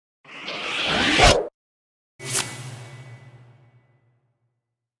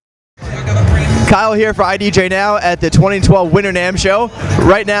Kyle here for IDJ Now at the 2012 Winter NAMM show.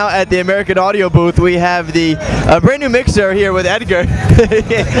 Right now at the American Audio booth we have the brand new mixer here with Edgar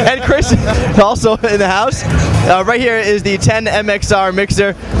and Chris also in the house. Right here is the 10MXR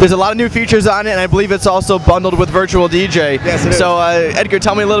mixer. There's a lot of new features on it, and I believe it's also bundled with Virtual DJ. Yes, it is. So Edgar,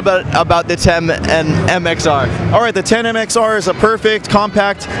 tell me a little bit about the 10MXR. All right, the 10MXR is a perfect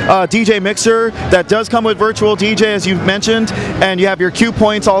compact DJ mixer that does come with Virtual DJ, as you mentioned, and you have your cue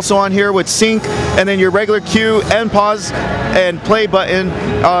points also on here with sync, and then your regular cue and pause and play button.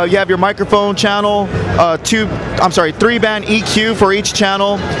 You have your microphone channel, 3-band EQ for each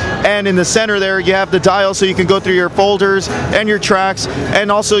channel, and in the center there you have the dial so you can go through your folders and your tracks,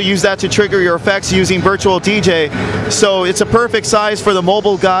 and also use that to trigger your effects using Virtual DJ. So it's a perfect size for the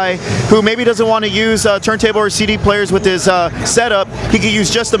mobile guy who maybe doesn't want to use turntable or CD players with his setup. He could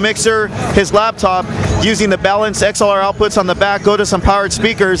use just the mixer, his laptop, using the balanced XLR outputs on the back, go to some powered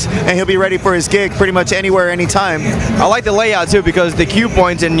speakers, and he'll be ready for his gig pretty much anywhere, anytime. I like the layout too, because the cue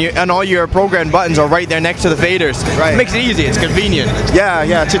points and all your programmed buttons are right there next to the faders. Right. It makes it easy, it's convenient.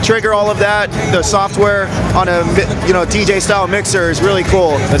 Yeah, to trigger all of that, the software on a DJ style mixer is really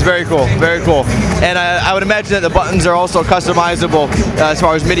cool. That's very cool, very cool. And I would imagine that the buttons are also customizable as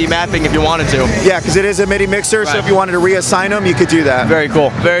far as MIDI mapping if you wanted to. Yeah, because it is a MIDI mixer, so if you wanted to reassign them, you could do that. Very cool,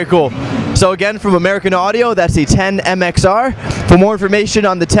 very cool. So again, from American Audio, that's the 10MXR. For more information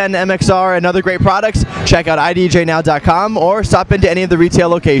on the 10MXR and other great products, check out idjnow.com or stop into any of the retail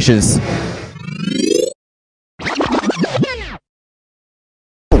locations.